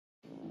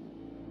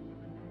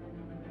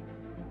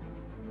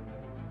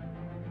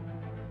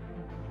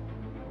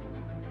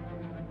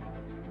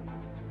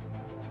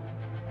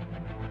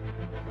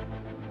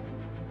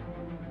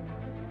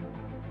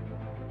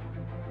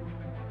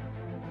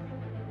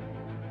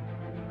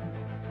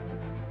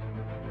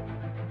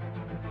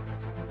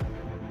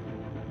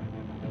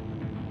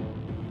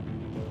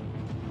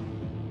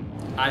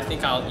I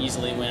think I'll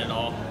easily win it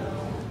all.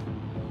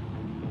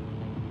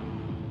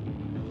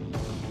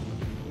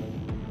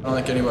 I don't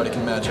think anybody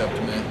can match up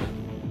to me.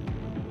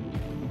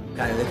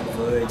 Kind of looking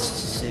forward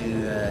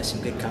to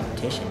some good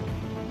competition.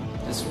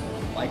 Just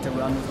like to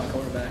run with my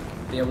quarterback,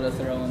 be able to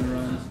throw and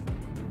run.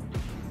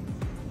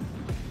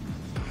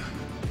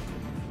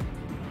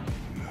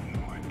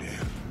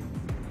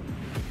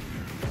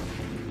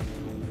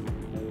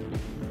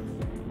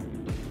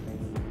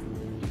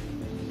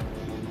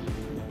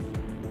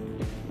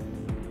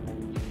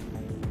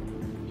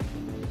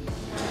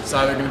 It's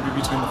either going to be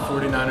between the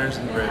 49ers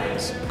and the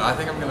Ravens. I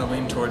think I'm going to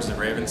lean towards the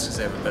Ravens because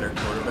they have a better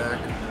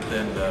quarterback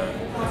than the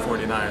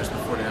 49ers. The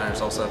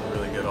 49ers also have a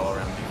really good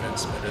all-around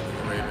defense, better than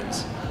the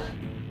Ravens.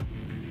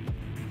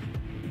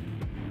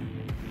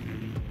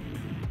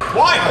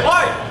 Why?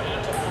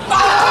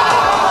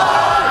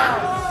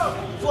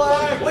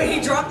 Flag! Wait,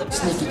 he dropped the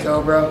Sneaky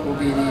Cobra will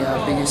be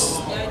the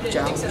biggest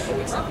challenge. It's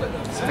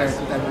very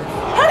competitive.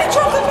 How did he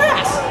drop the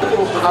pass?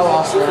 I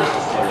lost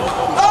that.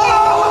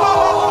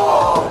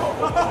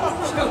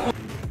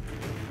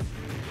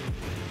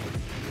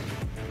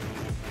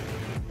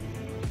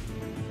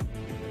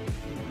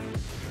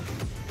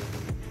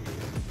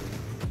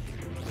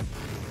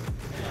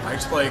 I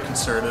just play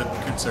conservative,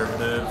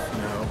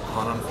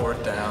 hunt on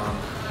 4th down,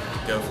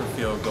 go for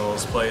field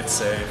goals, play it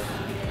safe,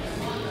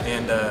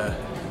 and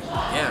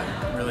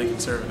yeah, really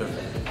conservative.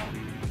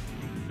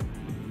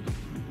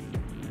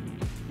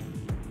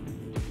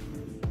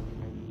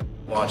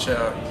 Watch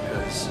out,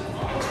 because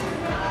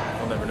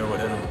we'll never know what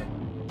hit them.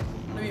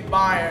 I'm gonna be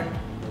Bayern.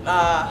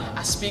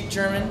 I speak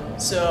German,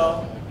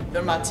 so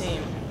they're my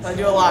team. I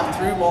do a lot of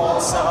through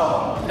balls,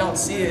 so if you don't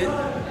see it,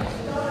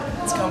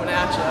 it's coming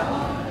at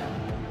you.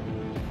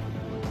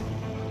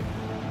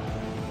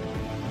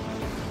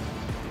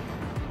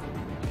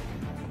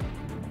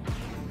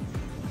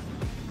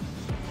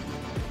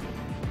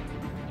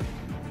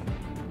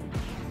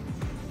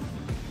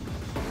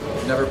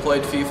 Never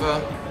played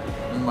FIFA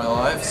in my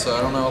life, so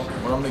I don't know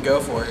what I'm going to go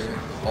for here.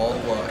 All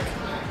luck.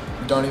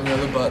 Don't even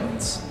know the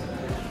buttons.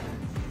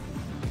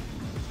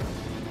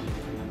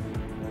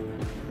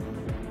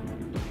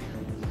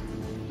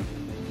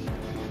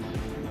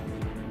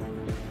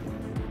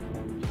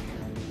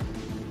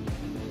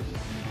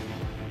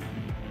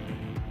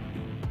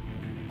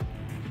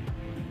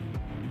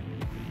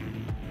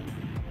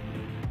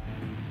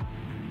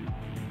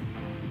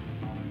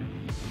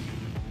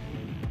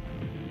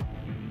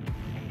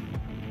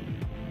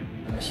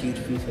 I'm a huge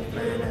FIFA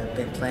fan. I've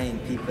been playing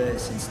FIFA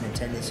since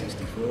Nintendo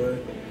 64.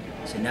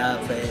 So now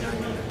I play it on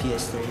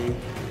PS3.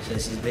 So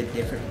this is a bit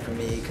different for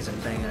me because I'm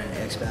playing on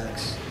an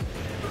Xbox.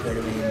 But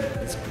I mean,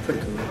 it's pretty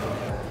cool.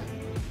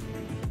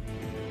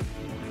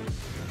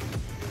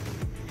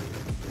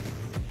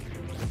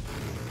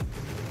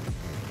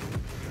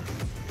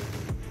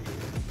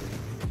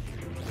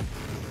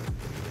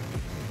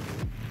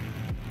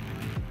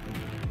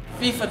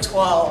 FIFA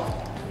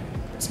 12.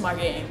 It's my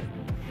game.